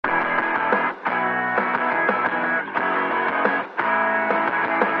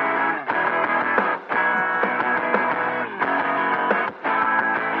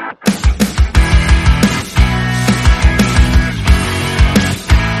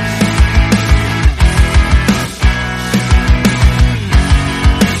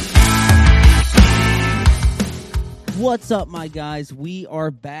What's up, my guys? We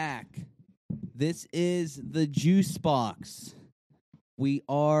are back. This is the Juice Box. We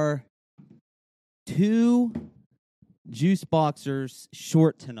are 2 Juice Boxers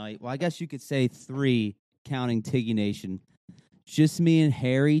short tonight. Well, I guess you could say 3, counting Tiggy Nation. Just me and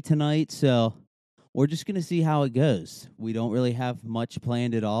Harry tonight, so we're just going to see how it goes. We don't really have much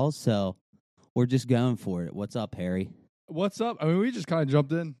planned at all, so we're just going for it. What's up, Harry? What's up? I mean, we just kind of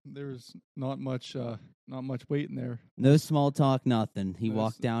jumped in. There was not much waiting there. No small talk, nothing. He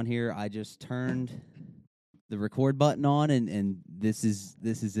walked down here. I just turned the record button on, and this is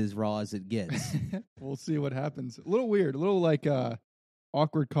as raw as it gets. We'll see what happens. A little weird, a little like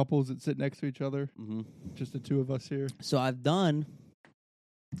awkward couples that sit next to each other. Mm-hmm. Just the two of us here. So I've done,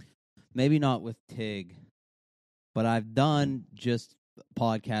 maybe not with Tig, but I've done just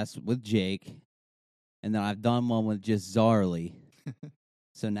podcasts with Jake, and then I've done one with just Zarly.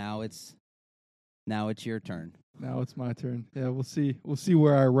 So now it's your turn. Now it's my turn. Yeah, we'll see. We'll see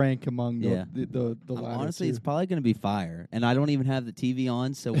where I rank among the latter honestly, two. it's probably going to be fire, and I don't even have the TV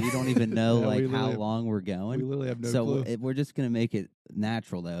on, so we don't even know how long we're going. We literally have no clue. So we're just going to make it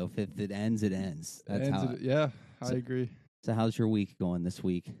natural, though. If it ends, it ends. That's how. Yeah, I agree. So how's your week going this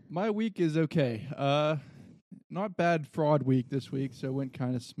week? My week is okay. Not bad fraud week this week, so it went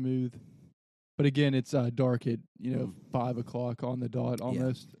kind of smooth. But again, it's dark at 5 o'clock on the dot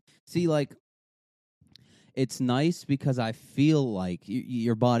almost. Yeah. See, like, it's nice because I feel like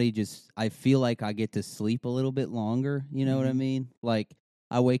your body I feel like I get to sleep a little bit longer. You know what I mean? Like,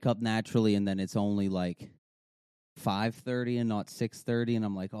 I wake up naturally, and then it's only like 5:30 and not 6:30, and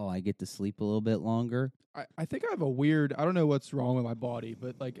I'm like, oh, I get to sleep a little bit longer. I think I have I don't know what's wrong with my body,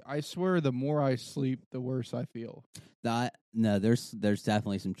 but like I swear the more I sleep, the worse I feel. No, there's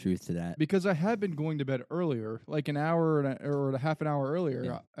definitely some truth to that. Because I have been going to bed earlier, like an hour or a half an hour earlier,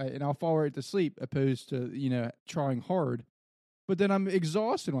 yeah. And I'll fall right to sleep opposed to, trying hard. But then I'm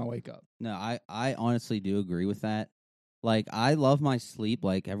exhausted when I wake up. No, I honestly do agree with that. Like, I love my sleep.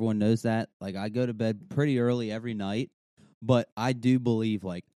 Like, everyone knows that. Like, I go to bed pretty early every night, but I do believe,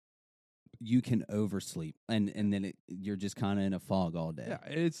 like, you can oversleep, and then you're just kind of in a fog all day. Yeah,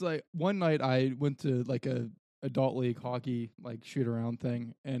 it's like one night I went to, like, a adult league hockey, like, shoot-around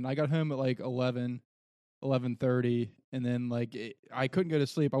thing, and I got home at, like, 11:30, and then, like, I couldn't go to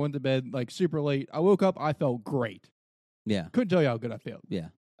sleep. I went to bed, like, super late. I woke up, I felt great. Yeah. Couldn't tell you how good I felt. Yeah.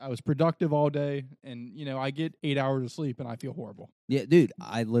 I was productive all day, and, I get 8 hours of sleep, and I feel horrible. Yeah, dude,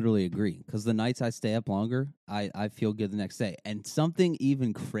 I literally agree. Because the nights I stay up longer, I feel good the next day. And something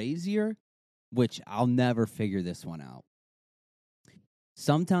even crazier, which I'll never figure this one out.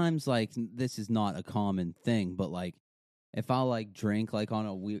 Sometimes, like, this is not a common thing, but, like, if I'll, like, drink, like, on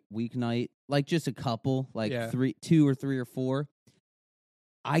a weeknight, like, just a couple, like, 2 or 3 or 4,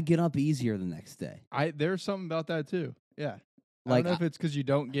 I get up easier the next day. There's something about that, too. Yeah. Like, I don't know if it's because you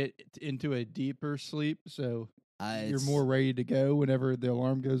don't get into a deeper sleep, so you're more ready to go whenever the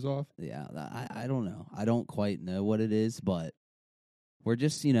alarm goes off. Yeah, I don't know. I don't quite know what it is, but we're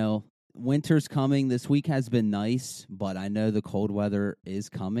just, winter's coming. This week has been nice, but I know the cold weather is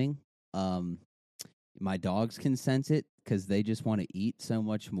coming. My dogs can sense it because they just want to eat so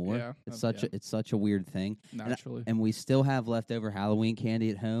much more. Yeah, it's such a weird thing. Naturally. And we still have leftover Halloween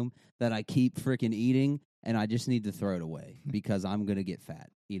candy at home that I keep freaking eating. And I just need to throw it away because I'm going to get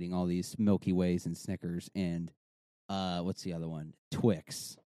fat eating all these Milky Ways and Snickers and, what's the other one?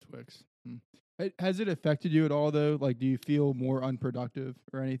 Twix. Has it affected you at all, though? Like, do you feel more unproductive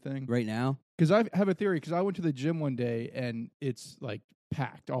or anything? Right now? Because I have a theory, because I went to the gym one day, and it's, like,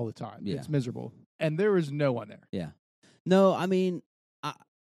 packed all the time. Yeah. It's miserable. And there was no one there. Yeah. No, I mean, I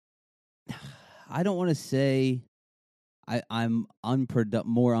don't want to say I'm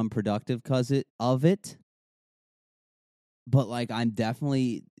more unproductive because of it. But, like, I'm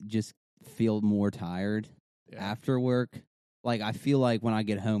definitely just feel more tired after work. Like, I feel like when I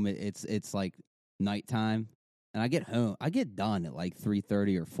get home, it's like nighttime. And I get home, I get done at, like,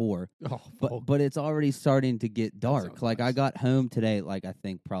 3:30 or 4. But it's already starting to get dark. Like, nice. I got home today at, like, I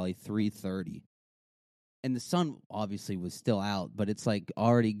think probably 3:30. And the sun obviously was still out, but it's like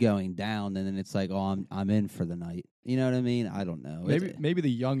already going down, and then it's like, oh, I'm in for the night. You know what I mean? I don't know. Maybe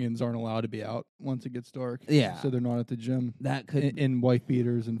the youngins aren't allowed to be out once it gets dark. Yeah, so they're not at the gym. That could in wife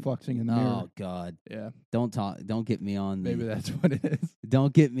beaters and flexing in the mirror. Oh God, yeah. Don't get me on. Maybe that's what it is.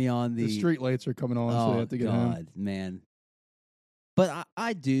 Don't get me on the street lights are coming on, so they have to get home. Man. But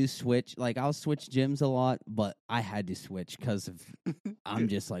I do switch. Like, I'll switch gyms a lot, but I had to switch because of I'm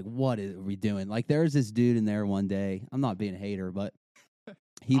just like, what are we doing? Like, there's this dude in there one day. I'm not being a hater, but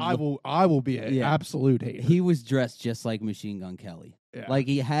I will be an absolute hater. He was dressed just like Machine Gun Kelly. Yeah. Like,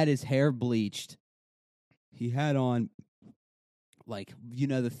 he had his hair bleached, he had on, like,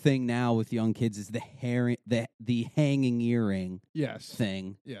 the thing now with young kids is the hanging earring Yes.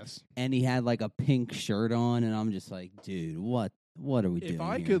 thing, Yes. and he had like a pink shirt on, and I'm just like, dude, what are we doing If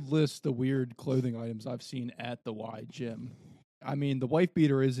I here? could list the weird clothing items I've seen at the Y gym, I mean, the wife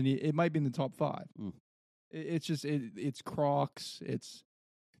beater isn't. It might be in the top 5. Mm. It's just it's Crocs. It's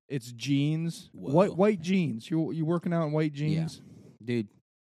jeans. Whoa. White jeans. You working out in white jeans? Yeah. Dude,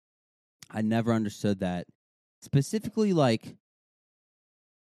 I never understood that. Specifically, like,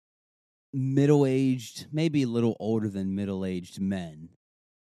 middle-aged, maybe a little older than middle-aged men.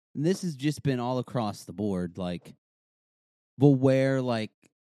 And this has just been all across the board. Like, we'll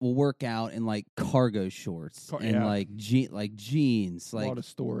work out in like cargo shorts and Yeah. like jeans, A like lot of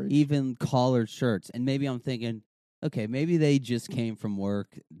storage. even collared shirts. And maybe I'm thinking, okay, maybe they just came from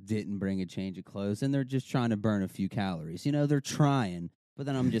work, didn't bring a change of clothes, and they're just trying to burn a few calories. They're trying. But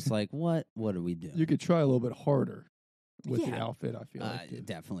then I'm just like, what are we doing? You could try a little bit harder with the Yeah. outfit, I feel like. I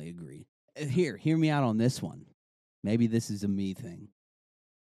definitely agree. Hear me out on this one. Maybe this is a me thing.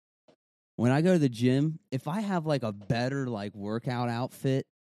 When I go to the gym, if I have like a better like workout outfit,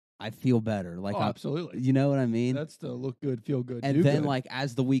 I feel better. Like, absolutely. You know what I mean? That's the look good, feel good, and do then good. like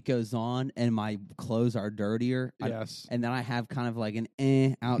as the week goes on and my clothes are dirtier, Yes. and then I have kind of like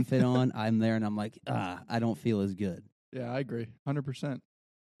an outfit on, I'm there and I'm like, I don't feel as good. Yeah, I agree. 100%.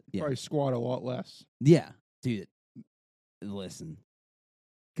 Yeah. Probably squat a lot less. Yeah, dude. Listen,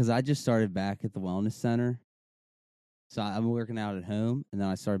 because I just started back at the wellness center. So I'm working out at home, and then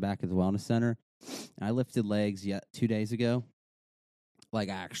I started back at the wellness center. And I lifted legs 2 days ago. Like,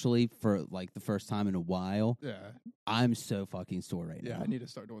 actually, for like the first time in a while. Yeah. I'm so fucking sore right now. Yeah, I need to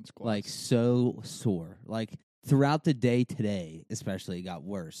start doing squats. Like, so sore. Like, throughout the day today, especially, it got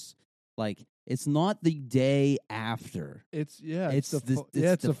worse. Like, it's not the day after. It's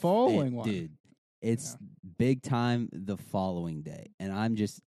the following one. Dude, it's big time the following day. And I'm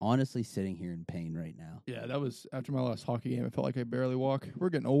just honestly sitting here in pain right now. Yeah, that was after my last hockey game. I felt like I barely walk. We're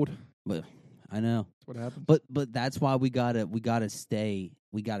getting old. But I know. That's what happens. But that's why we gotta stay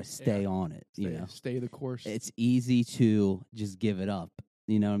on it. Stay the course. It's easy to just give it up.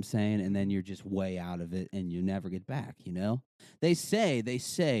 You know what I'm saying? And then you're just way out of it, and you never get back. They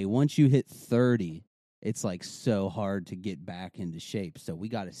say once you hit 30, it's like so hard to get back into shape. So we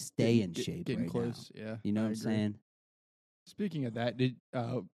got to stay in shape. Getting right close. now. Yeah, you know what I'm saying? Speaking of that, did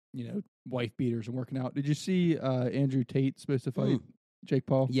wife beaters and working out? Did you see Andrew Tate supposed to fight Jake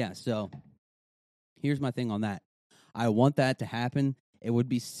Paul? Yeah. So here's my thing on that. I want that to happen. It would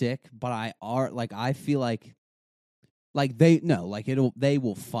be sick, but I feel like they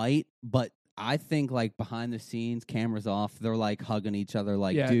will fight, but I think like behind the scenes, cameras off, they're like hugging each other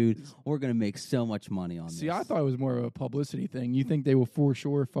like, dude, we're going to make so much money on this. See, I thought it was more of a publicity thing. You think they will for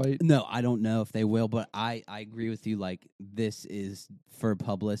sure fight? No, I don't know if they will, but I agree with you. Like, this is for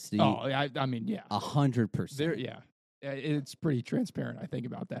publicity. Oh, I mean, yeah. 100%. Yeah. It's pretty transparent, I think,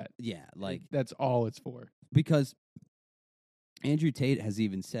 about that. Yeah, like that's all it's for. Because Andrew Tate has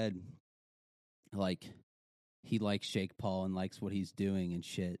even said, like, he likes Jake Paul and likes what he's doing and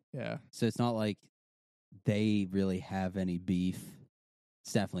shit. Yeah. So it's not like they really have any beef.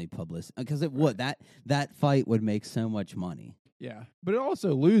 It's definitely publicity. Because it would. That fight would make so much money. Yeah. But it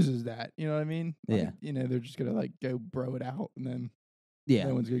also loses that. You know what I mean? Like, yeah. They're just going to, like, go bro it out, and then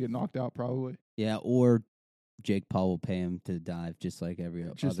no one's going to get knocked out, probably. Yeah, or Jake Paul will pay him to dive just like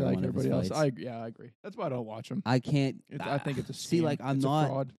everybody else. I agree. That's why I don't watch him. I can't. I think it's a scam. See, like, I'm not.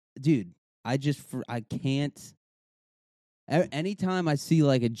 Fraud. Dude, I can't. Anytime I see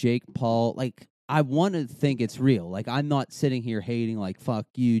like a Jake Paul, like, I want to think it's real. Like, I'm not sitting here hating like, fuck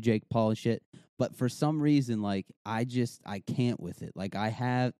you, Jake Paul and shit. But for some reason, like, I can't with it. Like, I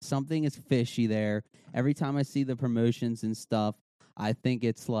have something is fishy there. Every time I see the promotions and stuff, I think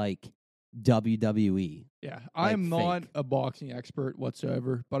it's like WWE. Yeah, I'm not a boxing expert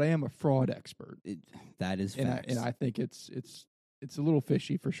whatsoever, but I am a fraud expert. That is facts. And I think it's a little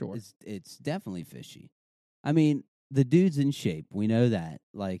fishy for sure. It's definitely fishy. I mean, the dude's in shape. We know that.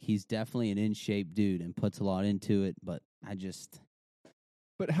 Like, he's definitely an in shape dude and puts a lot into it. But I just.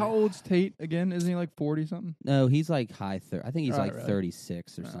 But how old's Tate again? Isn't he like 40 something? No, he's like high 30. I think he's really?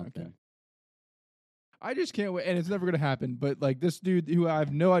 36 or something. Okay. I just can't wait, and it's never going to happen. But like this dude, who I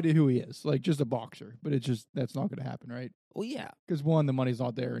have no idea who he is, like just a boxer. But that's not going to happen, right? Well, yeah, because one, the money's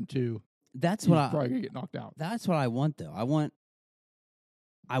not there, and two, he's probably going to get knocked out. That's what I want, though. I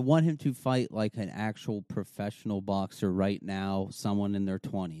want him to fight like an actual professional boxer right now, someone in their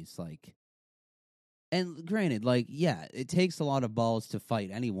 20s, like And granted, like, yeah, it takes a lot of balls to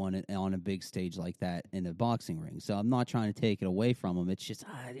fight anyone on a big stage like that in a boxing ring. So I'm not trying to take it away from them. It's just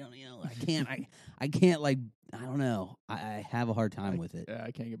I don't, I can't like, I don't know. I have a hard time with it. Yeah,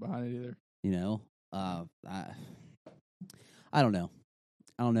 I can't get behind it either. You know, I don't know.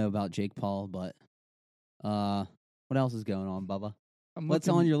 I don't know about Jake Paul, but what else is going on, Bubba? What's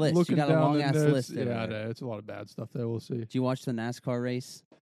on your list? You got a long ass list. Yeah, I know. It's a lot of bad stuff there. We'll see. Did you watch the NASCAR race?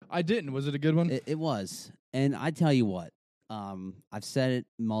 I didn't. Was it a good one? It was. And I tell you what, I've said it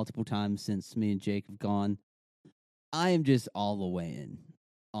multiple times since me and Jake have gone. I am just all the way in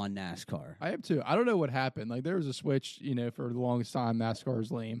on NASCAR. I am too. I don't know what happened. Like, there was a switch, for the longest time. NASCAR is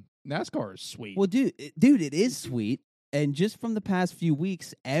lame. NASCAR is sweet. Well, dude, it is sweet. And just from the past few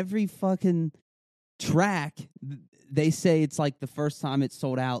weeks, every fucking track, they say it's like the first time it's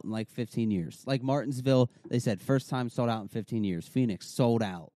sold out in like 15 years. Like Martinsville, they said first time sold out in 15 years. Phoenix sold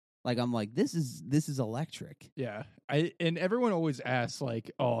out. Like, I'm like, this is electric. Yeah. And everyone always asks, like,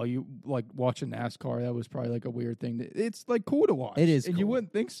 oh, you like watching NASCAR? That was probably like a weird thing. It's like cool to watch. It is, and cool. You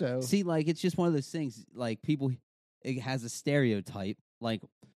wouldn't think so. See, like, it's just one of those things. Like, people, it has a stereotype, like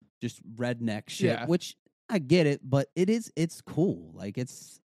just redneck shit, which I get it, but it's cool. Like,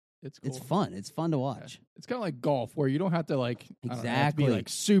 it's cool. It's fun. It's fun to watch. Yeah. It's kind of like golf, where you don't have to like exactly be like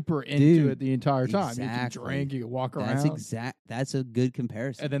super into it the entire time. Exactly. You can drink, you can walk around. That's a good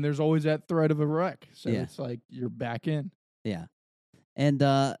comparison. And then there's always that threat of a wreck, so it's like you're back in. Yeah, and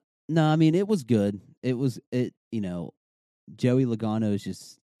no, I mean it was good. Joey Logano is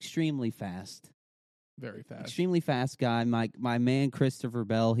just extremely fast. Very fast. Extremely fast guy. My man Christopher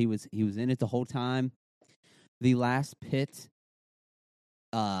Bell, he was in it the whole time. The last pit,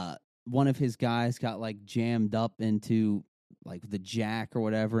 one of his guys got like jammed up into like the jack or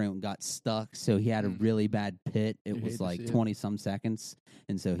whatever and got stuck, so he had a really bad pit. It was like 20 some seconds,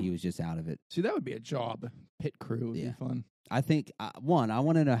 and so he was just out of it. See, that would be a job. Pit crew would be fun. I think I want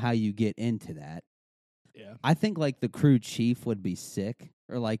to know how you get into that. Yeah, I think like the crew chief would be sick,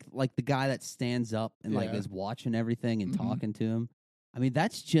 or like the guy that stands up and like is watching everything and talking to him. I mean,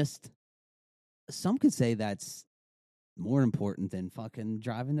 that's just, some could say that's more important than fucking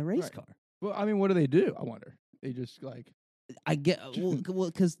driving the race car. Well, I mean, what do they do? I wonder. They just like, I get well,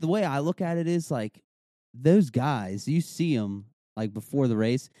 because the way I look at it is like those guys, you see them like before the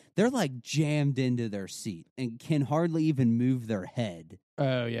race, they're like jammed into their seat and can hardly even move their head.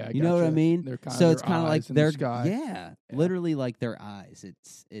 Oh yeah, you know what I mean? They're so it's kind of like their sky. Yeah, literally like their eyes.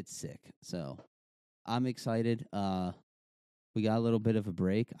 It's sick. So I'm excited. We got a little bit of a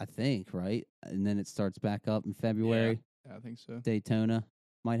break, I think, right? And then it starts back up in February. Yeah, I think so. Daytona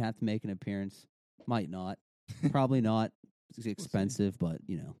might have to make an appearance. Might not. Probably not. It's expensive, but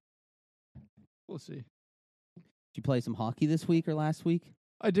we'll see. Did you play some hockey this week or last week?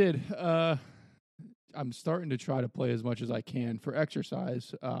 I did. I'm starting to try to play as much as I can for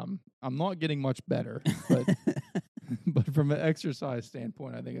exercise. I'm not getting much better, but but from an exercise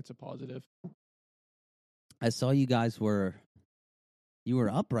standpoint, I think it's a positive. I saw you guys were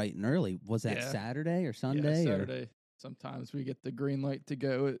up bright and early. Was that Saturday or Sunday? Yeah, Saturday. Sometimes we get the green light to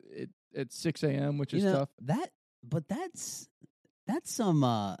go at 6 a.m., which is tough. That's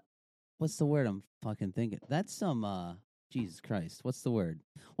some what's the word I'm fucking thinking? That's some Jesus Christ. What's the word?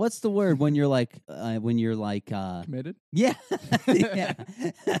 What's the word when you're like committed? Yeah. Yeah.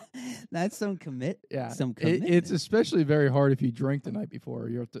 That's some commit. Yeah. Some commitment. It's especially very hard if you drink the night before.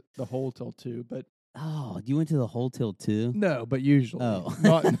 You're at the hole till 2, but you went to the hole till 2? No, but usually. Oh.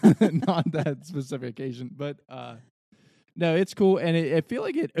 not that specific occasion, but no, it's cool, and I feel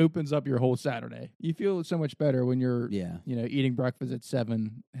like it opens up your whole Saturday. You feel so much better when you're, eating breakfast at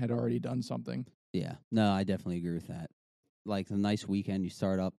 7, had already done something. Yeah, no, I definitely agree with that. Like the nice weekend, you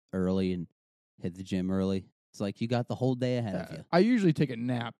start up early and hit the gym early. It's like you got the whole day ahead of you. I usually take a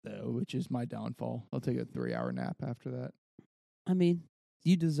nap though, which is my downfall. I'll take a 3-hour nap after that. I mean,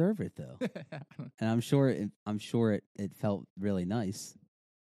 you deserve it though, and I'm sure it felt really nice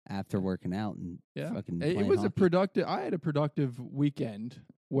after working out and fucking playing it was hockey. I had a productive weekend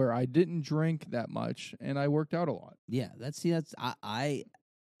where I didn't drink that much and I worked out a lot. Yeah, that's I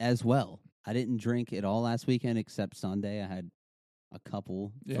as well. I didn't drink at all last weekend except Sunday. I had a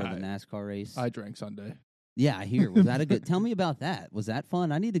couple for the NASCAR race. I drank Sunday. Yeah, I hear. Was that a good? Tell me about that. Was that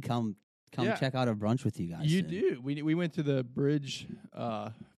fun? I need to come check out a brunch with you guys. You do. We went to the bridge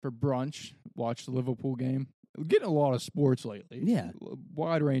for brunch. Watched the Liverpool game. We're getting a lot of sports lately. Yeah,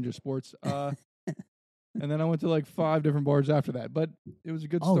 wide range of sports. And then I went to like 5 different bars after that. But it was a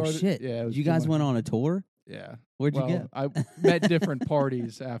good start. Oh shit! Yeah, you guys went on a tour? Yeah. Where'd you go? I met different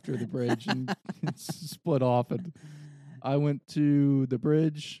parties after the bridge and split off. And I went to the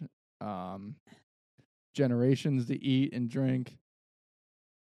bridge. Generations to eat and drink.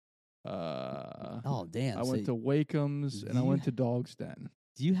 Oh damn! I went to Wakeham's and I went to Dog's Den.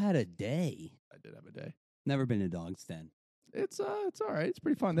 You had a day. I did have a day. Never been to Dog's Den. It's all right. It's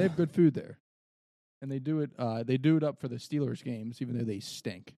pretty fun. They have good food there, and they do it up for the Steelers games, even though they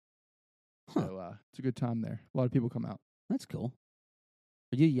stink. Huh. So it's a good time there. A lot of people come out. That's cool.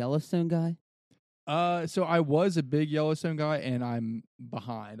 Are you a Yellowstone guy? So I was a big Yellowstone guy, and I'm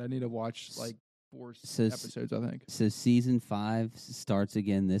behind. I need to watch like 4 episodes, I think. So season 5 starts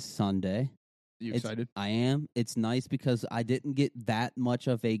again this Sunday. You excited? I am. It's nice because I didn't get that much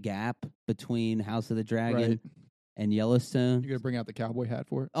of a gap between House of the Dragon and Yellowstone. You gonna bring out the cowboy hat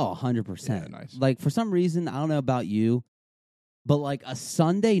for it? Oh, 100%. Yeah, nice. Like, for some reason, I don't know about you, but like a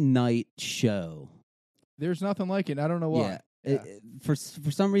Sunday night show. There's nothing like it. I don't know why. Yeah. For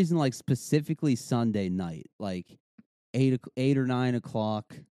some reason, like specifically Sunday night, like 8 or 9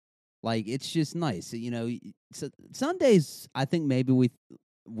 o'clock, like it's just nice. You know, so Sundays, I think maybe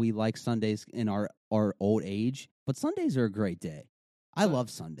we like Sundays in our old age, but Sundays are a great day. I love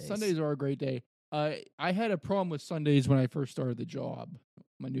Sundays. Sundays are a great day. I had a problem with Sundays when I first started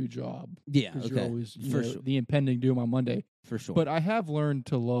my new job. Yeah, because okay. you're always For sure. the impending doom on Monday. For sure. But I have learned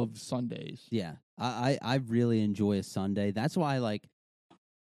to love Sundays. Yeah, I really enjoy a Sunday. That's why I like,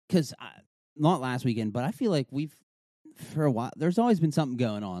 because not last weekend, but I feel like for a while, there's always been something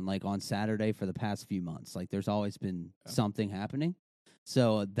going on, like on Saturday for the past few months. Like there's always been something happening.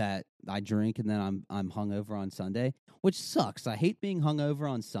 So that I drink and then I'm hungover on Sunday, which sucks. I hate being hungover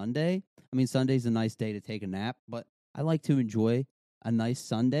on Sunday. I mean, Sunday's a nice day to take a nap, but I like to enjoy a nice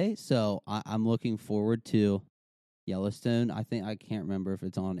Sunday. So I'm looking forward to Yellowstone. I can't remember if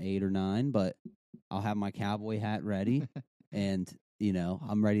it's on 8 or 9, but I'll have my cowboy hat ready, and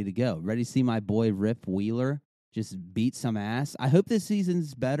I'm ready to go. Ready to see my boy Rip Wheeler just beat some ass. I hope this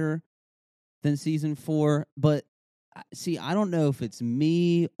season's better than season 4, but see, I don't know if it's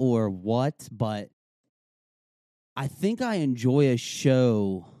me or what, but I think I enjoy a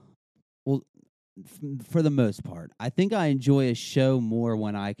show. Well, for the most part, I think I enjoy a show more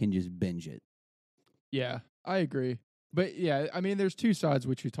when I can just binge it. Yeah, I agree. But yeah, I mean, there's two sides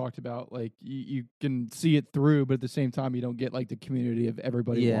which you talked about. Like you can see it through, but at the same time, you don't get like the community of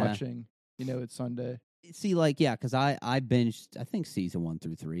everybody watching. It's Sunday. See, like, yeah, because I binged, I think, season 1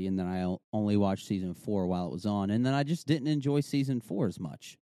 through 3, and then I only watched season 4 while it was on, and then I just didn't enjoy season 4 as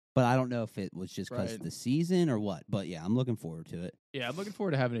much. But I don't know if it was just because of the season or what. But yeah, I'm looking forward to it. Yeah, I'm looking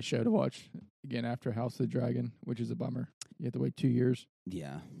forward to having a show to watch again after House of the Dragon, which is a bummer. You have to wait 2 years.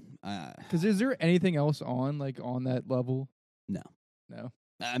 Yeah. Because is there anything else on that level? No. No?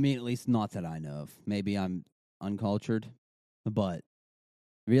 I mean, at least not that I know of. Maybe I'm uncultured, but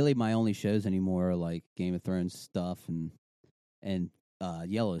really my only shows anymore are like Game of Thrones stuff and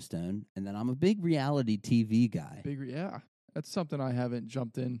Yellowstone, and then I'm a big reality TV guy. Yeah. That's something I haven't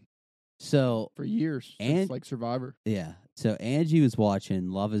jumped in for years, since like Survivor. Yeah. So Angie was watching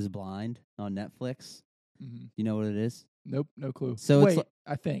Love is Blind on Netflix. Mm-hmm. You know what it is? Nope, no clue. So wait,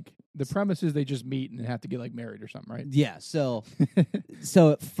 I think the premise is they just meet and have to get like married or something, right? Yeah. So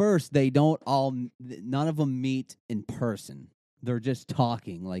at first none of them meet in person. They're just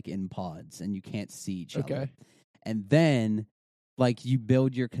talking like in pods, and you can't see each other. And then, like, you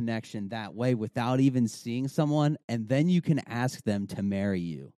build your connection that way without even seeing someone, and then you can ask them to marry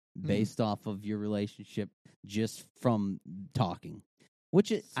you based off of your relationship just from talking.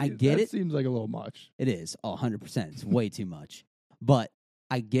 Which I get it. Seems like a little much. It is. 100%. It's way too much. But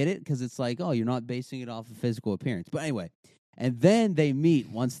I get it because it's like, oh, you're not basing it off of physical appearance. But anyway, and then they meet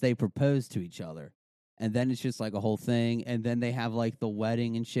once they propose to each other. And then it's just like a whole thing. And then they have like the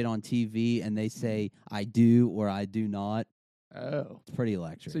wedding and shit on TV, and they say, I do or I do not. Oh. It's pretty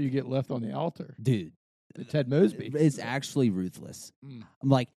electric. So you get left on the altar. Dude. Ted Mosby. It's actually ruthless. I'm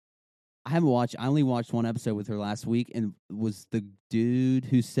like, I only watched one episode with her last week, and it was the dude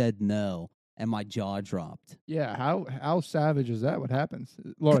who said no, and my jaw dropped. Yeah, how savage is that? What happens?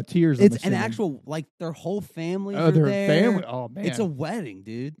 A lot of tears. It's an actual, like, their whole family. Oh, their there. family. Oh man, it's a wedding,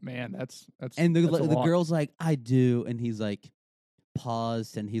 dude. Man, that's and the lot. girl's like, I do, and he's like,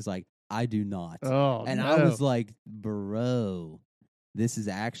 paused, and he's like, I do not. Oh, and no. I was like, bro, this is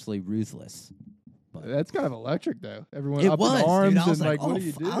actually ruthless. But that's kind of electric, though. Everyone it up was, in arms, dude. I was and like, what do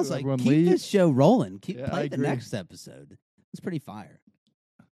you do? I was like, Everyone keep leave? this show rolling. Play the agree. next episode. It's pretty fire.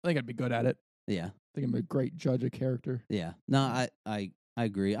 I think I'd be good at it. Yeah. I think I'm a great judge of character. Yeah. No, I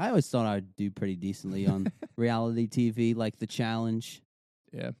agree. I always thought I'd do pretty decently on reality TV, like The Challenge.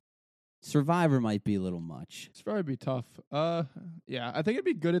 Yeah. Survivor might be a little much. It's probably be tough. Yeah, I think it'd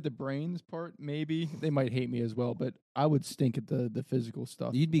be good at the brains part. Maybe they might hate me as well, but I would stink at the physical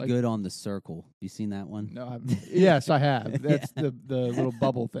stuff. You'd be good on the circle. You seen that one? No, yes, I have. That's the little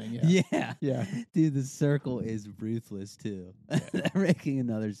bubble thing. Yeah, Yeah. yeah. Dude, the circle is ruthless too. They're making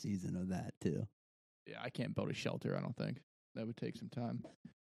another season of that too. Yeah, I can't build a shelter. I don't think that would take some time.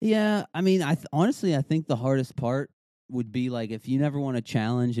 Yeah, I mean, honestly, I think the hardest part would be like if you never won a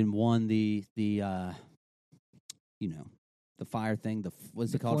challenge and won the the fire thing.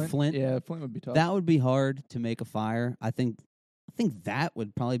 What's it called? Flint. Yeah, Flint would be tough. That would be hard to make a fire. I think that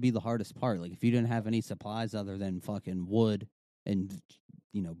would probably be the hardest part. Like if you didn't have any supplies other than fucking wood and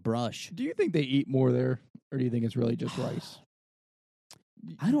brush. Do you think they eat more there, or do you think it's really just rice?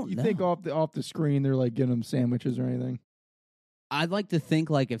 I don't know. You think off the screen they're like giving them sandwiches or anything? I'd like to think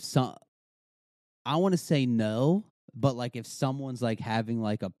like I want to say no, but like if someone's like having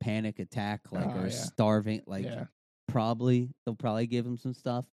like a panic attack, starving, like they'll probably give them some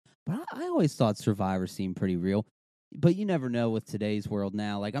stuff. But I always thought Survivor seemed pretty real. But you never know with today's world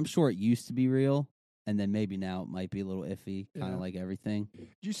now. Like I'm sure it used to be real, and then maybe now it might be a little iffy, kind of like everything.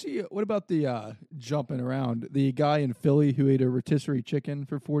 Do you see what about the jumping around? The guy in Philly who ate a rotisserie chicken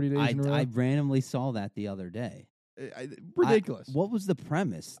for 40 days in a row? I randomly saw that the other day. Ridiculous. What was the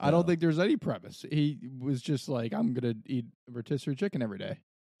premise, though? I don't think there's any premise. He was just like, I'm going to eat rotisserie chicken every day.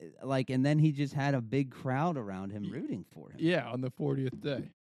 Like, and then he just had a big crowd around him rooting for him. Yeah, on the 40th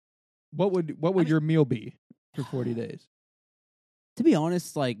day. What would your meal be for 40 days? To be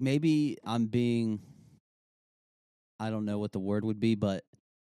honest, like maybe I don't know what the word would be, but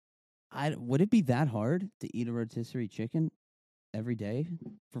would it be that hard to eat a rotisserie chicken every day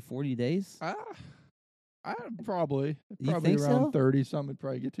for 40 days? Probably think around so? 30 something would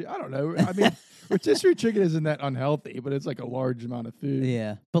probably get to. I don't know. I mean, rotisserie chicken isn't that unhealthy, but it's like a large amount of food.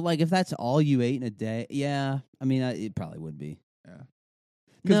 Yeah, but like if that's all you ate in a day, yeah, I mean it probably would be. Yeah.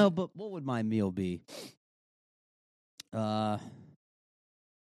 No, but what would my meal be? What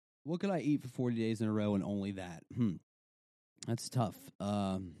could I eat for 40 days in a row and only that? That's tough.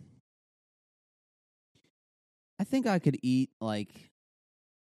 I think I could eat like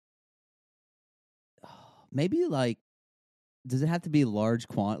maybe like. Does it have to be large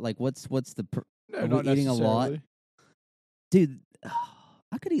quantity? Like what's the? No, are not we eating a lot, necessarily. dude?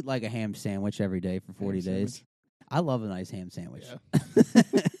 I could eat like a ham sandwich every day for 40 days. Sandwich. I love a nice ham sandwich. Yeah.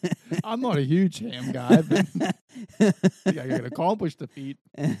 I'm not a huge ham guy, but I can accomplish the feat.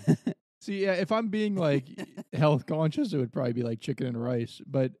 See, yeah, if I'm being like health conscious, it would probably be like chicken and rice.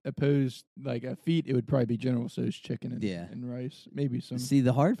 But opposed, like a feat, it would probably be General Tso's chicken and rice. Maybe some. See,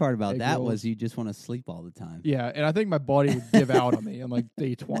 the hard part about that rolls. was you just want to sleep all the time. Yeah, and I think my body would give out on me on like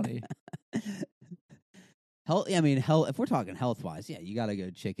day 20. Health. If we're talking health wise, yeah, you got to go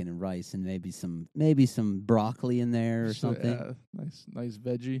chicken and rice and maybe some broccoli in there or something. Yeah, nice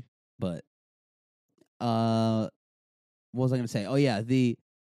veggie. But what was I going to say? Oh yeah,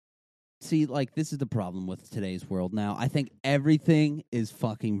 see, like this is the problem with today's world now. I think everything is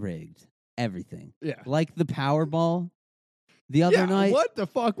fucking rigged. Everything. Yeah. Like the Powerball. The other night, what the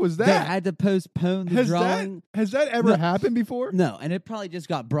fuck was that? They had to postpone the drawing. Has that ever happened before? No, and it probably just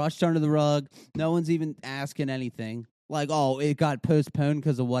got brushed under the rug. No one's even asking anything. Like, oh, it got postponed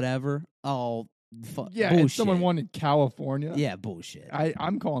because of whatever. Oh, yeah, bullshit. and someone won in California. Yeah, bullshit.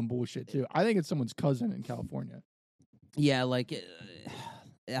 I'm calling bullshit too. I think it's someone's cousin in California. Yeah, like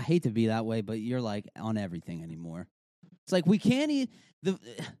I hate to be that way, but you're like on everything anymore. It's like we can't eat the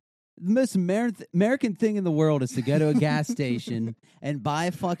most American thing in the world is to go to a gas station and buy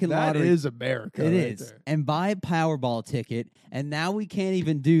a fucking lottery. That is America. It right is. there. And buy a Powerball ticket, and now we can't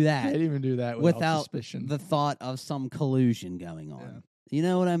even do that. Can't even do that without suspicion. The thought of some collusion going on. Yeah. You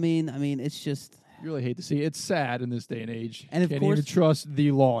know what I mean? I mean, it's just... You really hate to see it. It's sad in this day and age. And Can't even trust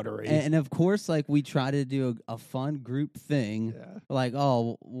the lottery. And of course, like, we try to do a fun group thing. Yeah. Like,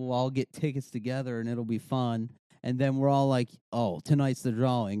 oh, we'll all get tickets together, and it'll be fun. And then we're all like, oh, tonight's the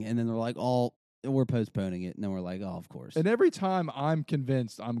drawing. And then they're like, oh, we're postponing it. And then we're like, oh, of course. And every time I'm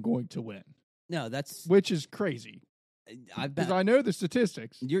convinced I'm going to win. No, that's... Which is crazy. Because I know the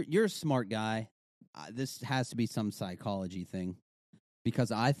statistics. You're a smart guy. This has to be some psychology thing.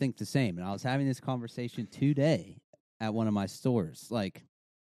 Because I think the same. And I was having this conversation today at one of my stores. Like,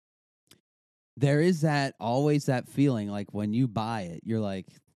 there is always that feeling, like, when you buy it, you're like,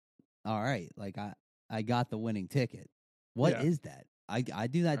 all right, like, I got the winning ticket. What is that? I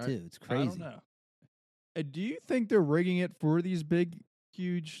do that too. It's crazy. I don't know. Do you think they're rigging it for these big,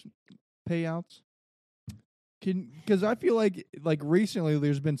 huge payouts? Because I feel like recently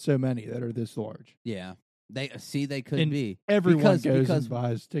there's been so many that are this large. Yeah. They could And be. everyone goes because and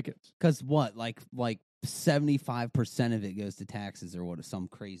buys tickets. Because what? Like 75% of it goes to taxes or what? Some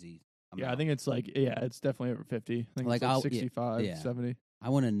crazy amount. Yeah, I think it's it's definitely over 50. I think Like, it's like 65, 70. I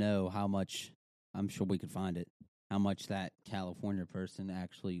want to know how much. I'm sure we could find it. How much that California person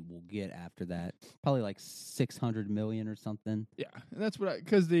actually will get after that? Probably like 600 million or something. Yeah, and that's what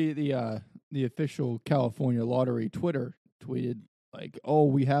because the official California lottery Twitter tweeted like, "Oh,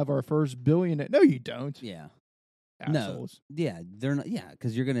 we have our first billionaire." No, you don't. Yeah. Assholes. No. Yeah, they're not. Yeah,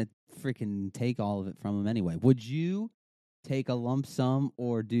 because you're gonna freaking take all of it from them anyway. Would you take a lump sum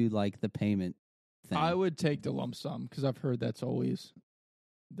or do like the payment thing? I would take the lump sum because I've heard that's always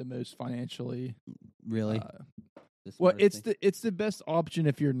the most financially really. Well, it's the best option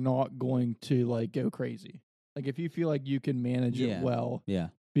if you're not going to like go crazy. Like if you feel like you can manage it well. Yeah.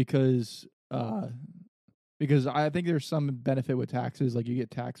 Because I think there's some benefit with taxes. Like you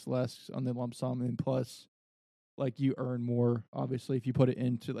get taxed less on the lump sum, and plus, like you earn more. Obviously, if you put it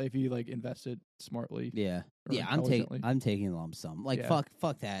into if you like invest it smartly. Yeah. Yeah. Intelligently. I'm taking a lump sum. Like fuck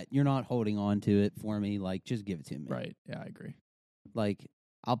that. You're not holding on to it for me. Like just give it to me. Right. Yeah, I agree. Like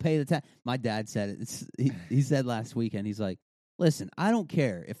I'll pay the tax. My dad said it. He said last weekend. He's like, "Listen, I don't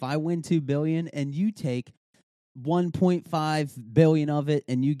care if I win $2 billion and you take 1.5 billion of it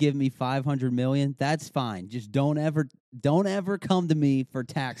and you give me 500 million. That's fine. Just don't ever come to me for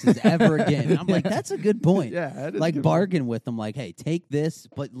taxes ever again." And I'm like, that's a good point. Yeah, like bargain with them. Like, hey, take this,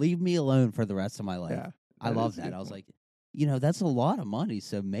 but leave me alone for the rest of my life. Yeah, I love that. I was like, that's a lot of money.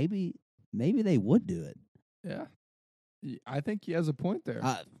 So maybe they would do it. Yeah. I think he has a point there.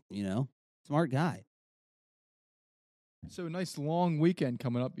 Smart guy. So a nice long weekend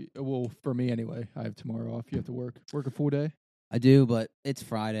coming up. Well, for me anyway. I have tomorrow off. You have to work a full day? I do, but it's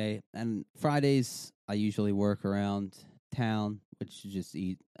Friday. And Fridays, I usually work around town, which is just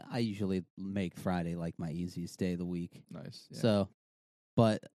eat. I usually make Friday like my easiest day of the week. Nice. Yeah. So,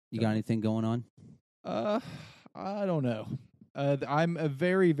 but you got anything going on? I don't know. I'm a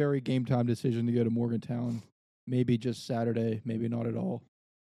very, very game time decision to go to Morgantown. Maybe just Saturday, maybe not at all.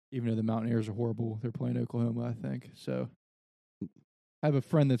 Even though the Mountaineers are horrible, they're playing Oklahoma, I think. So I have a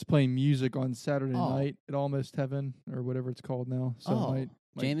friend that's playing music on Saturday night at Almost Heaven or whatever it's called now. So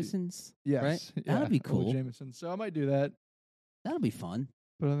Jameson's? Yes. Right? Yeah, that'd be cool. Jameson. So I might do that. That'll be fun.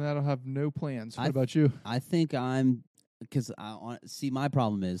 But on that, I'll have no plans. What about you? I think because my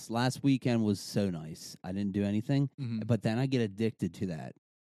problem is last weekend was so nice. I didn't do anything, but then I get addicted to that.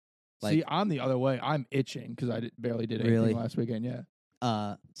 Like, see, I'm the other way. I'm itching because I barely did anything last weekend. Yeah.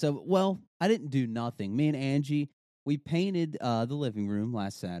 I didn't do nothing. Me and Angie, we painted the living room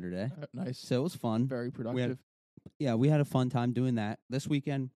last Saturday. Nice. So it was fun. Very productive. We had a fun time doing that. This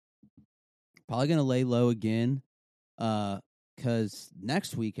weekend, probably going to lay low again because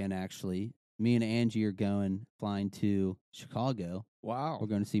next weekend, actually, me and Angie are flying to Chicago. Wow. We're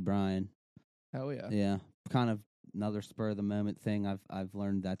going to see Brian. Hell yeah. Yeah. Kind of another spur of the moment thing. I've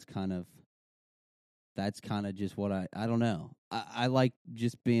learned that's kind of just what I don't know. I like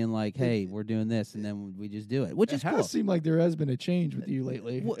just being like, hey, we're doing this, and then we just do it, which is cool. It has seemed like there has been a change with you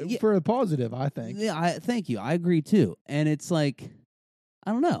lately, for a positive, I think. Yeah, thank you. I agree, too. And it's like,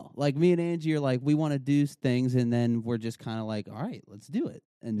 I don't know. Like, me and Angie are like, we want to do things, and then we're just kind of like, all right, let's do it.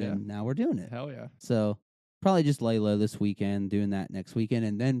 And then now we're doing it. Hell yeah. So probably just lay low this weekend, doing that next weekend,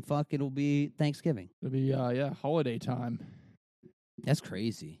 and then it'll be Thanksgiving. It'll be, holiday time. That's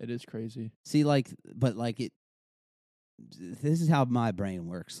crazy. It is crazy. See, this is how my brain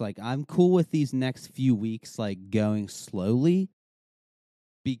works. Like, I'm cool with these next few weeks, like, going slowly,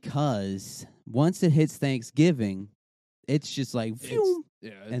 because once it hits Thanksgiving, it's just like,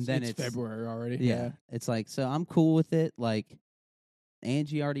 it's February already. Yeah. It's like, so I'm cool with it. Like,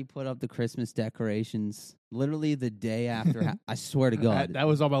 Angie already put up the Christmas decorations literally the day after. I swear to God. That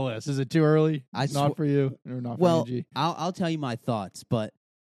was on my list. Is it too early? Not for you or not for Angie? I'll tell you my thoughts, but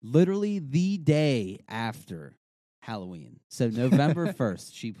literally the day after Halloween. So November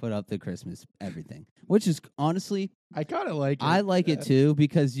 1st, she put up the Christmas everything, which is honestly, I kind of like it. I like it too,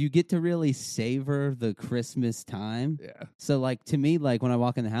 because you get to really savor the Christmas time. Yeah. So like, to me, like when I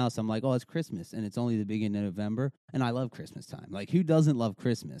walk in the house, I'm like, oh, it's Christmas, and it's only the beginning of November, and I love Christmas time. Like, who doesn't love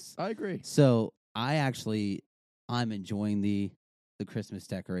Christmas? I agree. So I'm enjoying the Christmas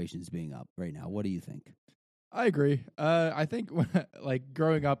decorations being up right now. What do you think? I agree. I think like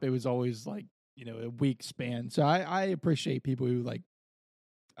growing up, it was always like, a week span. So I appreciate people who like,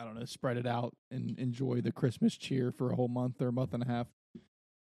 I don't know, spread it out and enjoy the Christmas cheer for a whole month or a month and a half.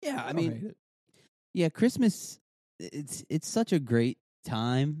 Yeah, I mean, hate it. Yeah, Christmas, it's such a great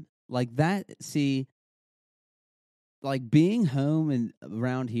time. Like that, see, like being home and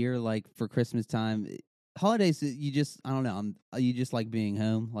around here, like for Christmas time, holidays, I don't know. You just like being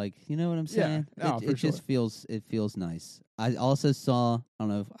home. Like, you know what I'm saying? No, it for just feels nice. I also saw, I don't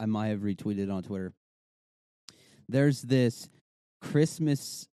know if I might have retweeted on Twitter. There's this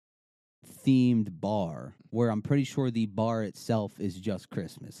Christmas themed bar where I'm pretty sure the bar itself is just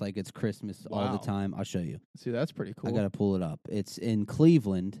Christmas. Like, it's Christmas all the Wow. time. I'll show you. See, that's pretty cool. I got to pull it up. It's in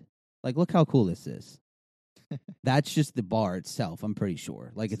Cleveland. Like, look how cool this is. That's just the bar itself, I'm pretty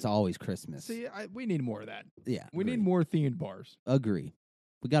sure. Like, it's always Christmas. See, we need more of that. Yeah. We need more themed bars. Agree.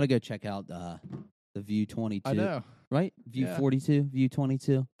 We got to go check out the View 22. I know. Right? View Yeah. 42? View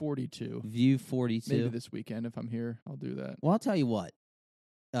 22? 42. View 42. Maybe this weekend if I'm here, I'll do that. Well, I'll tell you what.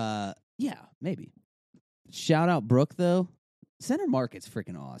 Yeah, maybe. Shout out Brooke, though. Center Market's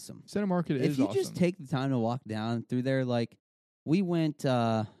freaking awesome. Center Market is awesome. If you just take the time to walk down through there, like, we went,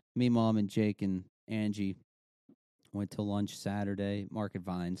 me, Mom, and Jake and Angie went to lunch Saturday, Market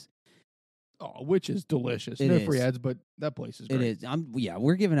Vines. Oh, which is delicious. It no is. free ads, but that place is great. It is.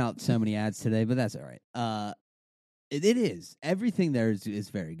 We're giving out so many ads today, but that's all right. It is. Everything there is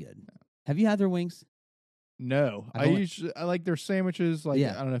very good. Have you had their wings? No, I like their sandwiches. Like,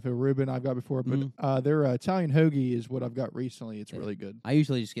 Yeah. I don't know if a Reuben I've got before, but their Italian hoagie is what I've got recently. It's really good. I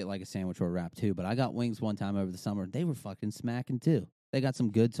usually just get like a sandwich or a wrap too, but I got wings one time over the summer. They were fucking smacking too. They got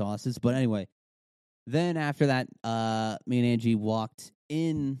some good sauces, but anyway. Then after that, me and Angie walked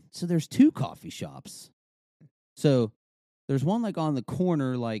in. So there's two coffee shops. So there's one like on the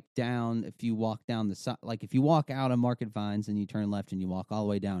corner, like down. If you walk down the side, like if you walk out of Market Vines and you turn left and you walk all the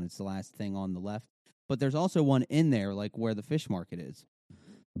way down, it's the last thing on the left. But there's also one in there, like where the fish market is.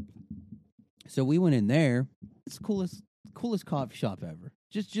 So we went in there. It's the coolest coffee shop ever.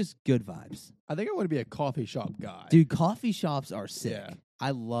 Just good vibes. I think I want to be a coffee shop guy. Dude, coffee shops are sick. Yeah.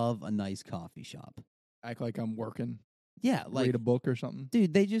 I love a nice coffee shop. Act like I'm working. Yeah, like read a book or something.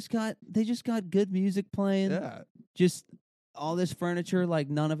 Dude, they just got good music playing. Yeah. Just all this furniture, like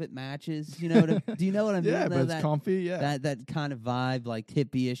none of it matches. You know do you know what I mean? Yeah, but it's comfy. Yeah, that kind of vibe, like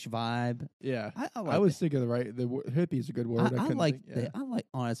hippie-ish vibe. Yeah, I was thinking the hippie is a good word. I like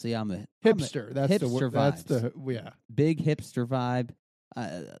honestly, I'm a hipster. That's the word. Vibes. That's big hipster vibe.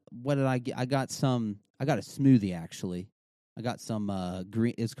 What did I get? I got a smoothie actually. I got some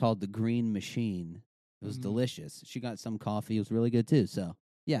green. It's called the Green Machine. It was delicious. She got some coffee. It was really good too. So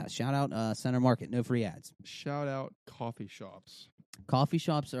yeah, shout out Center Market. No free ads. Shout out coffee shops. Coffee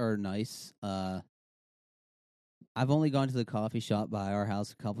shops are nice. I've only gone to the coffee shop by our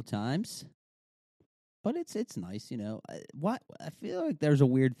house a couple times, but it's nice. You know, I feel like there's a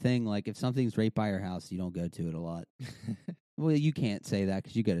weird thing. Like if something's right by your house, you don't go to it a lot. Well, you can't say that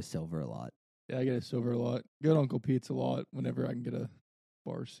because you go to Silver a lot. Yeah, I get a Silver a lot. Go to Uncle Pete's a lot whenever I can get a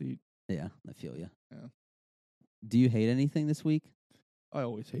bar seat. Yeah, I feel you. Yeah. Do you hate anything this week? I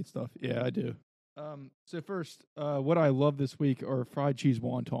always hate stuff. Yeah, I do. So first, what I love this week are fried cheese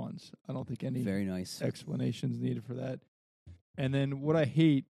wontons. I don't think any very nice explanations needed for that. And then what I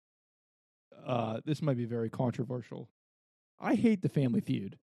hate, this might be very controversial. I hate the Family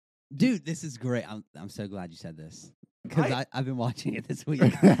Feud. Dude, this is great. I'm so glad you said this because I've been watching it this week.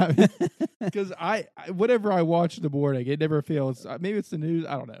 Because I whatever I watch in the morning, it never fails. Maybe it's the news.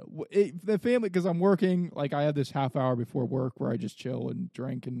 I don't know. The family, because I'm working. Like I have this half hour before work where I just chill and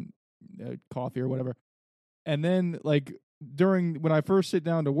drink and coffee or whatever. And then like when I first sit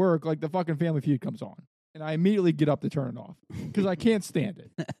down to work, like the fucking Family Feud comes on, and I immediately get up to turn it off because I can't stand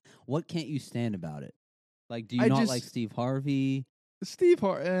it. What can't you stand about it? Like, do you not like Steve Harvey? Steve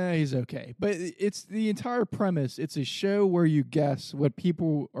Harvey, he's okay. But it's the entire premise. It's a show where you guess what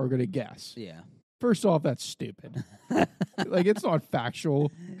people are going to guess. Yeah. First off, that's stupid. Like, it's not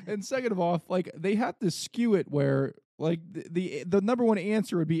factual. And second of all, like, they have to skew it where, like, the number one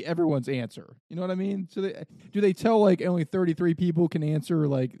answer would be everyone's answer. You know what I mean? So do they tell, like, only 33 people can answer,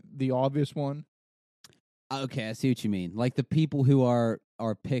 like, the obvious one? Okay, I see what you mean. Like, the people who are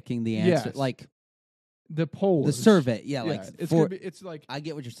picking the answer. Yes. Like, the poll, the survey, like it's like I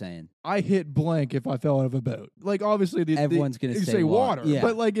get what you're saying. I hit blank if I fell out of a boat. Like obviously, everyone's going to say water, yeah.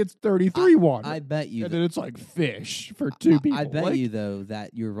 But like it's 33 water. I bet you, and then it's like fish for two people. I bet you though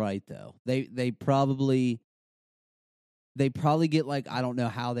that you're right though. They probably get like I don't know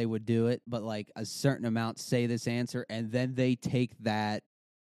how they would do it, but like a certain amount say this answer, and then they take that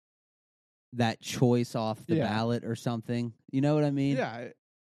choice off the ballot or something. You know what I mean? Yeah.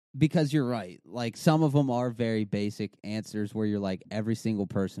 Because you're right. Like, some of them are very basic answers where you're like, every single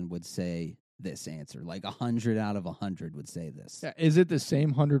person would say this answer. Like, 100 out of 100 would say this. Yeah. Is it the same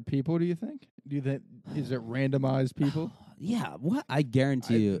 100 people, do you think? Is it randomized people? Yeah. What? I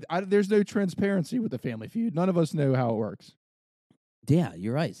guarantee you. There's no transparency with the Family Feud. None of us know how it works. Yeah,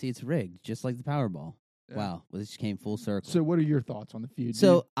 you're right. See, it's rigged, just like the Powerball. Yeah. Wow, well, this came full circle. So, what are your thoughts on the feud?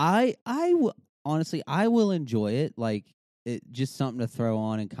 So honestly, I will enjoy it. Like, it just something to throw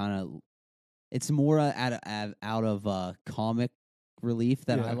on and kind of. It's more out of comic relief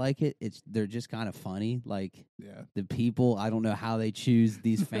that I like it. They're just kind of funny. Like, the people, I don't know how they choose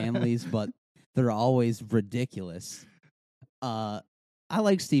these families, but they're always ridiculous. I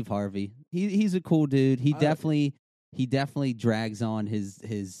like Steve Harvey. He's a cool dude. He definitely drags on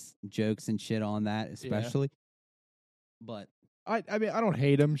his jokes and shit on that, especially. But I mean, I don't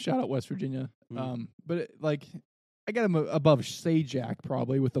hate him. Shout out West Virginia. But I got him above Sajak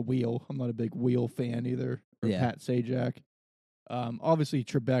probably with the wheel. I'm not a big wheel fan either. Or Pat Sajak. Obviously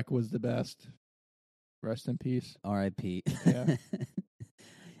Trebek was the best. Rest in peace. R.I.P. Yeah.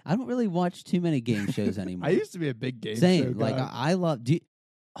 I don't really watch too many game shows anymore. I used to be a big game show guy. Like I love.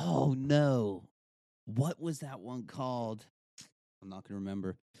 Oh no, what was that one called? I'm not gonna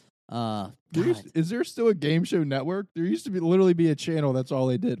remember. Is there still a game show network? There used to literally be a channel. That's all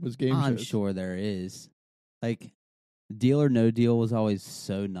they did was game shows. I'm sure there is. Like, Deal or No Deal was always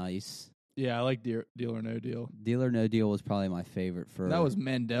so nice. Yeah, I like Deal or No Deal. Deal or No Deal was probably my favorite for. That was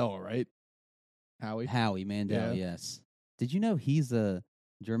Mandel, right? Howie Mandel. Yeah. Yes. Did you know he's a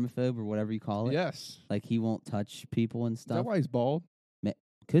germaphobe or whatever you call it? Yes. Like, he won't touch people and stuff. Is that why he's bald?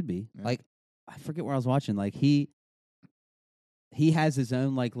 Could be. Yeah. Like, I forget where I was watching. Like, he has his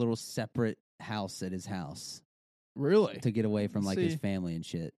own like little separate house at his house. Really? To get away from like his family and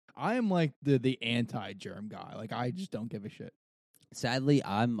shit. I am like the anti-germ guy. Like, I just don't give a shit. Sadly,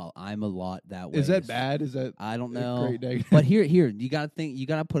 I'm a lot that way. Is that bad? Is that I don't know. Great negative? But here, you gotta think. You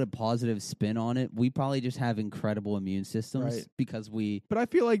gotta put a positive spin on it. We probably just have incredible immune systems because we. But I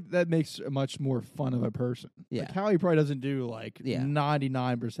feel like that makes much more fun of a person. Yeah, like Howie probably doesn't do like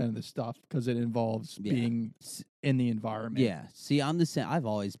 99% of the stuff because it involves being in the environment. Yeah. See, I'm the same. I've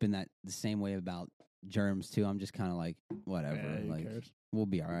always been the same way about germs too. I'm just kind of like whatever. Like, cares? We'll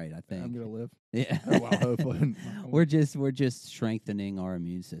be all right. I think I'm gonna live. Yeah. Well, hopefully. we're just strengthening our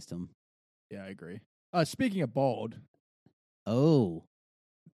immune system. Yeah, I agree. Speaking of bald. Oh.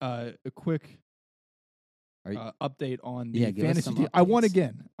 A quick update on the give fantasy team. I won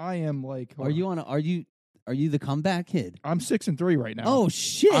again. I am like. Are you the comeback kid? I'm 6-3 right now. Oh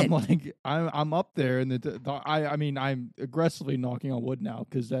shit! I'm like I'm up there, and I mean I'm aggressively knocking on wood now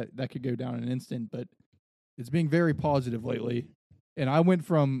because that could go down in an instant. But it's being very positive lately, and I went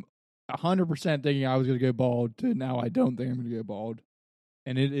from 100% thinking I was going to go bald to now I don't think I'm going to go bald,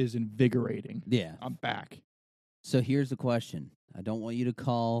 and it is invigorating. Yeah, I'm back. So here's the question: I don't want you to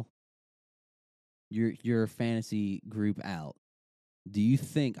call your fantasy group out. Do you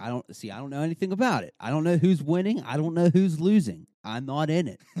think I don't know anything about it. I don't know who's winning. I don't know who's losing. I'm not in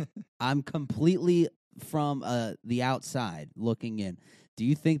it. I'm completely from the outside looking in. Do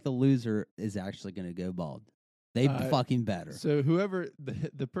you think the loser is actually going to go bald? They fucking better. So whoever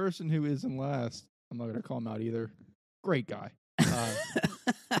the person who is in last, I'm not going to call him out either. Great guy.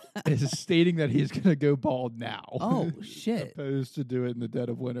 Is stating that he's going to go bald now. Oh shit! Opposed to do it in the dead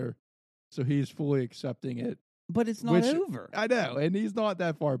of winter. So he's fully accepting it. But it's not over. I know, and he's not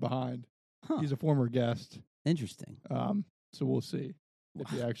that far behind. Huh. He's a former guest. Interesting. So we'll see if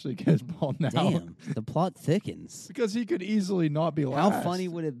he actually goes bald now. Damn, the plot thickens. Because he could easily not be last. How funny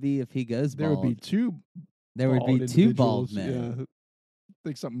would it be if he goes bald? There would be two bald men. Yeah. I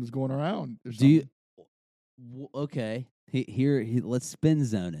think something's going around. Do you? Okay, here, let's spin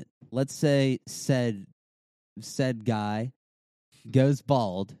zone it. Let's say said guy goes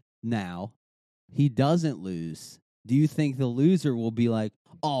bald now. He doesn't lose. Do you think the loser will be like,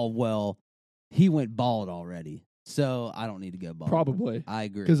 oh, well, he went bald already, so I don't need to go bald? Probably. I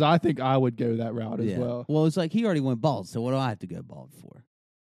agree. Because I think I would go that route as well. Well, it's like he already went bald, so what do I have to go bald for?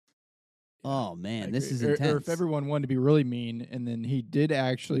 Oh, man, this is intense. Or if everyone wanted to be really mean, and then he did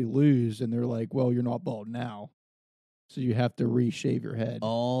actually lose, and they're like, well, you're not bald now, so you have to reshave your head.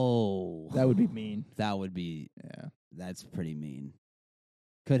 Oh. That would be mean. That would be, yeah. That's pretty mean.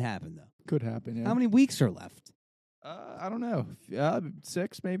 Could happen, though. Could happen, yeah. How many weeks are left? I don't know.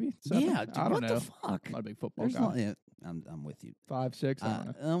 6, maybe? 7? Yeah, dude, I don't know. What the fuck? I'm not a big football guy. I'm with you. 5, 6, I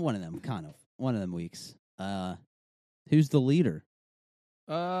don't know. One of them, kind of. One of them weeks. Who's the leader?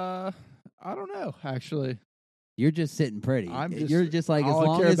 I don't know, actually. You're just sitting pretty. You're just like, as all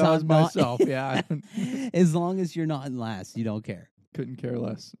long I care as about I'm is not, myself, yeah. As long as you're not in last, you don't care. Couldn't care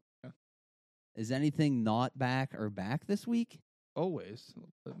less. Yeah. Is anything not back or back this week? Always.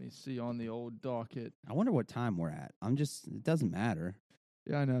 Let me see on the old docket. I wonder what time we're at. It doesn't matter.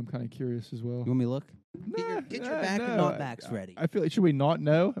 Yeah, I know. I'm kind of curious as well. You want me to look? Nah, get your back and not backs ready. I feel like, should we not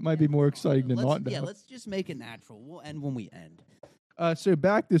know? It might be more exciting to not know. Yeah, let's just make it natural. We'll end when we end. So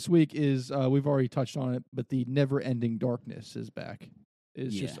back this week is we've already touched on it, but the never-ending darkness is back.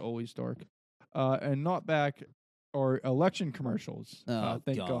 It's just Yeah. always dark, and not back. Or election commercials. Oh,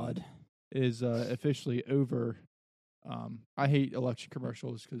 Thank God, is officially over. I hate election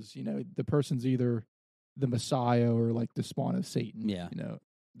commercials because the person's either the Messiah or like the spawn of Satan. Yeah.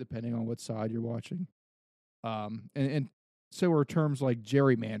 Depending on what side you're watching. And so are terms like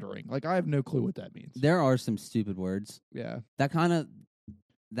gerrymandering. Like I have no clue what that means. There are some stupid words. Yeah. That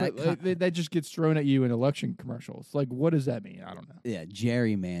just gets thrown at you in election commercials. Like, what does that mean? I don't know. Yeah,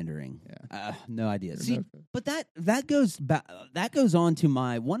 gerrymandering. Yeah. No idea. See, but that goes back. That goes on to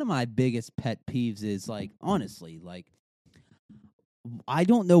one of my biggest pet peeves is like honestly, like I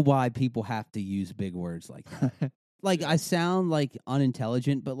don't know why people have to use big words like that. Like I sound like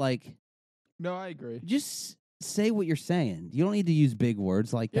unintelligent, but like no, I agree. Just say what you're saying. You don't need to use big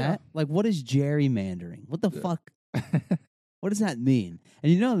words like that. Like what is gerrymandering? What the fuck? What does that mean?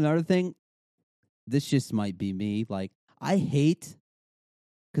 And another thing, this just might be me, like, I hate,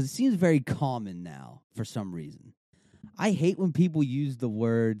 because it seems very common now for some reason. I hate when people use the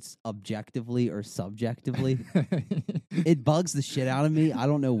words objectively or subjectively. It bugs the shit out of me. I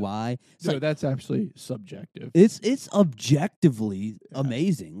don't know why. No, that's actually subjective. It's objectively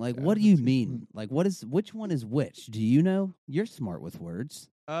amazing. Like, what do you mean? Like, which one is which? Do you know? You're smart with words.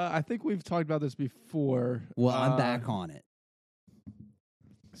 I think we've talked about this before. Well, I'm back on it.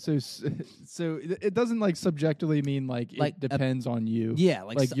 So it doesn't like subjectively mean like it depends on you. Yeah,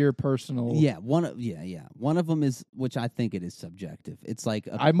 like your personal. Yeah, one of them is, which I think it is subjective. It's like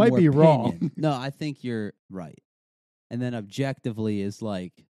I might be wrong. No, I think you're right. And then objectively is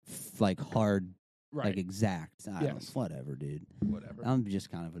like hard, right? Like exact. Whatever, dude. Whatever. I'm just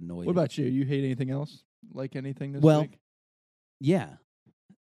kind of annoyed. What about you? You hate anything else? Like anything this week? Yeah.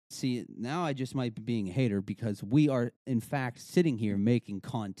 See, now I just might be being a hater because we are, in fact, sitting here making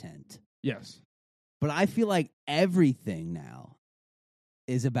content. Yes. But I feel like everything now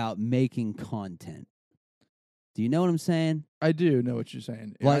is about making content. Do you know what I'm saying? I do know what you're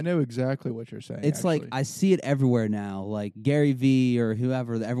saying. Like, I know exactly what you're saying. It's like I see it everywhere now. Like Gary Vee or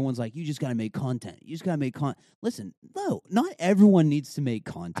whoever, everyone's like, you just got to make content. You just got to make content. Listen, no, not everyone needs to make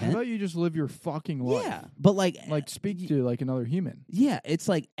content. How about you just live your fucking life? Yeah, but like speak to like another human. Yeah, it's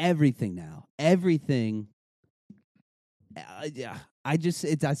like everything now. Everything. Yeah, I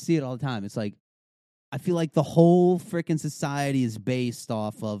see it all the time. It's like I feel like the whole freaking society is based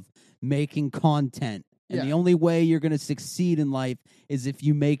off of making content. And the only way you're going to succeed in life is if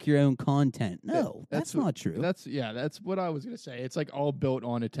you make your own content. No, that's not true. That's what I was going to say. It's like all built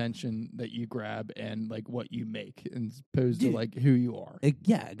on attention that you grab and like what you make, as opposed to like who you are. It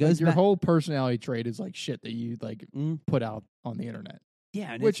goes your whole personality trait is like shit that you like put out on the internet.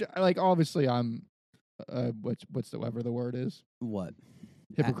 Yeah, which like obviously I'm, what's the whatever the word is? What?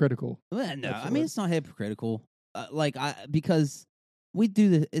 Hypocritical. Well, no, I mean it's not hypocritical. Because. We do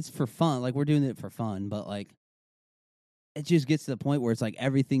this, it's for fun. Like, we're doing it for fun, but, like, it just gets to the point where it's like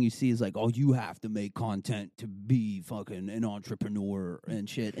everything you see is like, oh, you have to make content to be fucking an entrepreneur and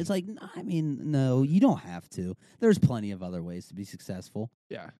shit. It's like, I mean, no, you don't have to. There's plenty of other ways to be successful.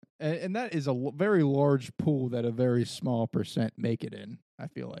 Yeah. And that is a very large pool that a very small percent make it in, I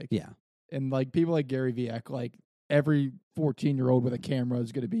feel like. Yeah. And, like, people like Gary Vee act like every 14-year-old with a camera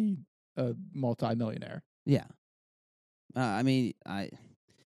is going to be a multimillionaire. Yeah. I mean, I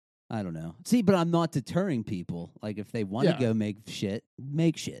don't know. See, but I'm not deterring people. Like, if they want to go make shit.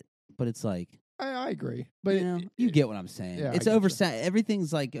 But it's like, I agree. But you get what I'm saying. Yeah, it's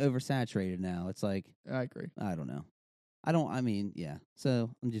everything's like oversaturated now. It's like, I agree. I don't know. Yeah. So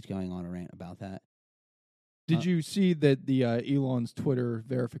I'm just going on a rant about that. Did you see that the Elon's Twitter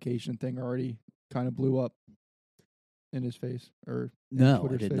verification thing already kind of blew up in his face? Or no,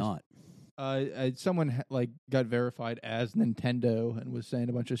 I did not. Someone got verified as Nintendo and was saying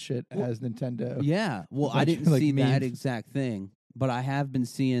a bunch of shit as Nintendo. Yeah, well, I didn't see that exact thing, but I have been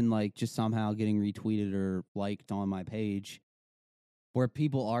seeing like just somehow getting retweeted or liked on my page, where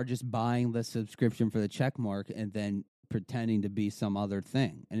people are just buying the subscription for the check mark and then pretending to be some other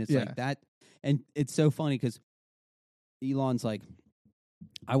thing, and it's like that. And it's so funny because Elon's like,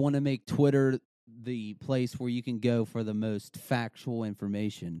 I want to make Twitter the place where you can go for the most factual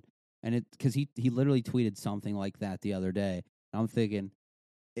information. And because he literally tweeted something like that the other day. I'm thinking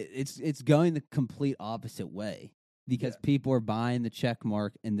it's going the complete opposite way because people are buying the check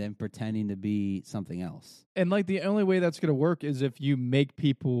mark and then pretending to be something else. And like the only way that's going to work is if you make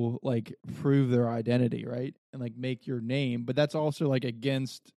people like prove their identity, right? And like make your name, but that's also like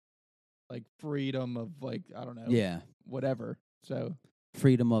against like freedom of like, I don't know. Whatever. So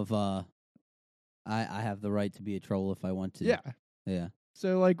freedom of I have the right to be a troll if I want to. Yeah. Yeah.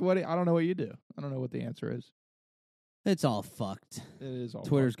 So, like, what? I don't know what you do. I don't know what the answer is. It's all fucked. It is all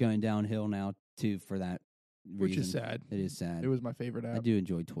Twitter's fucked, going downhill now, too, for that which reason. is sad. It is sad. It was my favorite app. I do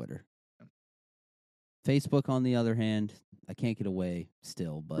enjoy Twitter. Facebook, on the other hand, I can't get away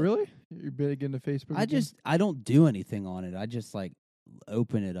still. But Really? You're big into Facebook? I don't do anything on it. I just, like,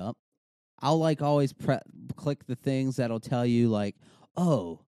 open it up. I'll, like, always click the things that'll tell you, like,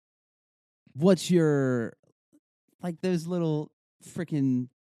 oh, what's your, like, those little freaking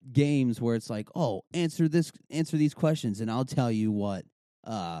games where it's like, oh, answer these questions, and I'll tell you what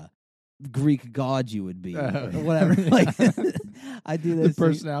Greek god you would be, or whatever. Like, I do those the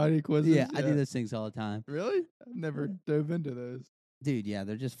personality quizzes. Yeah, I do those things all the time. Really? I've never dove into those. Dude, yeah,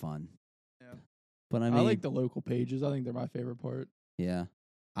 they're just fun. Yeah, but I I like the local pages. I think they're my favorite part. Yeah,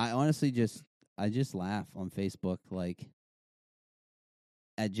 I honestly just laugh on Facebook, like,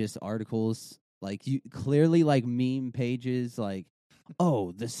 at just articles, like, you clearly, like, meme pages, like,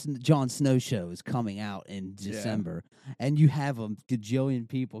 oh, the Jon Snow show is coming out in December, and you have a gajillion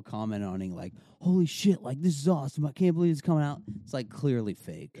people commenting on it, like, holy shit, like, this is awesome, I can't believe it's coming out. It's, like, clearly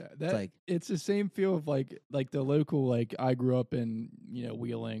fake. Yeah, it's the same feel of like the local, like, I grew up in,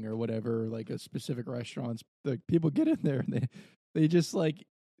 Wheeling or whatever, like a specific restaurants. The people get in there and they just, like,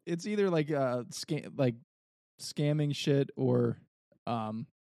 it's either like scamming shit or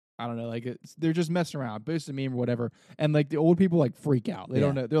I don't know, like, they're just messing around, post a meme or whatever, and, like, the old people, like, freak out. They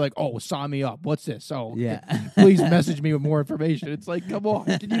don't know. They're like, "Oh, sign me up. What's this? Oh, yeah, please message me with more information." It's like, come on,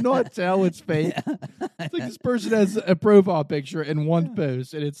 can you not tell it's fake? Yeah. It's like this person has a profile picture in one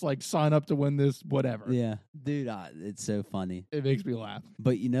post, and it's like, sign up to win this, whatever. Yeah, dude, it's so funny. It makes me laugh.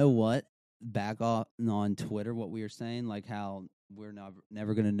 But you know what? Back on Twitter, what we were saying, like, how we're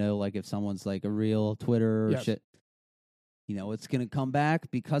never gonna know, like, if someone's, like, a real Twitter or shit. You know, it's going to come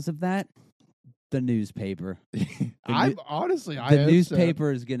back because of that? The newspaper. The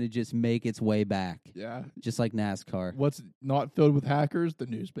newspaper is going to just make its way back. Yeah. Just like NASCAR. What's not filled with hackers? The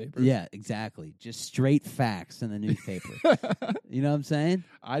newspaper. Yeah, exactly. Just straight facts in the newspaper. You know what I'm saying?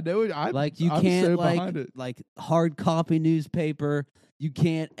 I know it. I'm can't, like, hard copy newspaper. You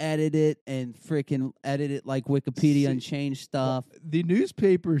can't edit it and freaking edit it like Wikipedia and change stuff. The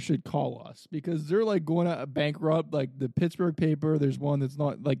newspaper should call us because they're, like, going out bankrupt. Like the Pittsburgh paper, there's one that's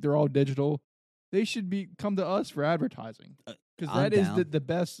not, like, they're all digital. They should come to us for advertising because that is the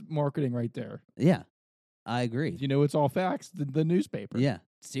best marketing right there. Yeah, I agree. It's all facts. The newspaper. Yeah,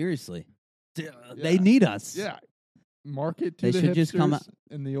 seriously, they need us. Yeah, market to they the should just come out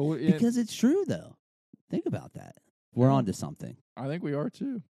in the old because it's true though. Think about that. We're onto something. I think we are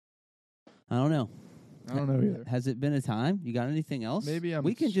too. I don't know. I don't know either. Has it been a time? You got anything else? Maybe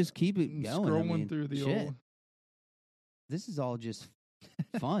we can just keep it going. Scrolling through the old. This is all just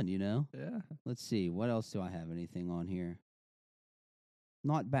fun, Yeah. Let's see. What else do I have anything on here?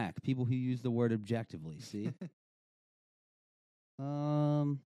 Not back. People who use the word objectively. See.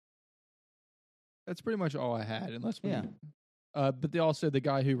 That's pretty much all I had. Unless we. Yeah. But they also, the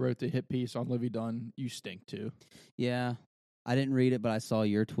guy who wrote the hit piece on Livy Dunn, you stink too. Yeah. I didn't read it, but I saw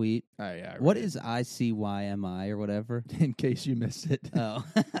your tweet. Oh, yeah. What is ICYMI or whatever? In case you missed it. Oh.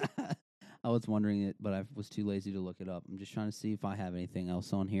 I was wondering it, but I was too lazy to look it up. I'm just trying to see if I have anything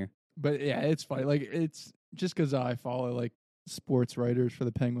else on here. But yeah, it's funny. Like, it's just because I follow, like, sports writers for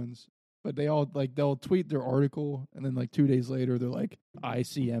the Penguins. But they all, like, they'll tweet their article, and then, like, 2 days later, they're like,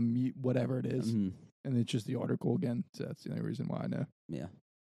 ICM, whatever it is. Mm-hmm. And it's just the article again. So that's the only reason why I know. Yeah.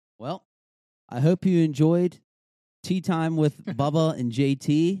 Well, I hope you enjoyed Tea Time with Bubba and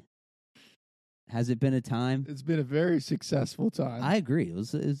JT. Has it been a time? It's been a very successful time. I agree. It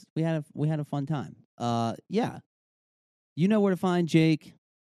was we had a fun time. Yeah. You know where to find Jake.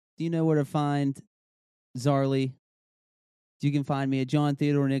 Do you know where to find Zarly? You can find me at John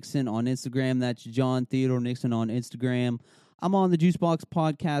Theodore Nixon on Instagram. That's John Theodore Nixon on Instagram. I'm on the Juicebox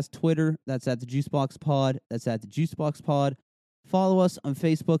Podcast Twitter. That's at the Juicebox Pod. That's at the Juicebox Pod. Follow us on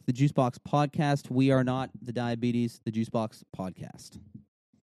Facebook, the Juicebox Podcast. We are not the Diabetes, the Juicebox Podcast.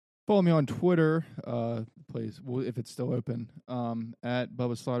 Follow me on Twitter, please, if it's still open, at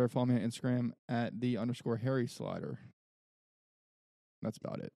Bubba Slider. Follow me on Instagram at _Harry Slider. That's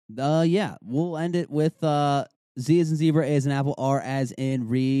about it. Yeah, we'll end it with Z as in zebra, A as in apple, R as in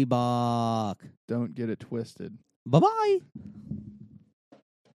Reebok. Don't get it twisted. Bye-bye.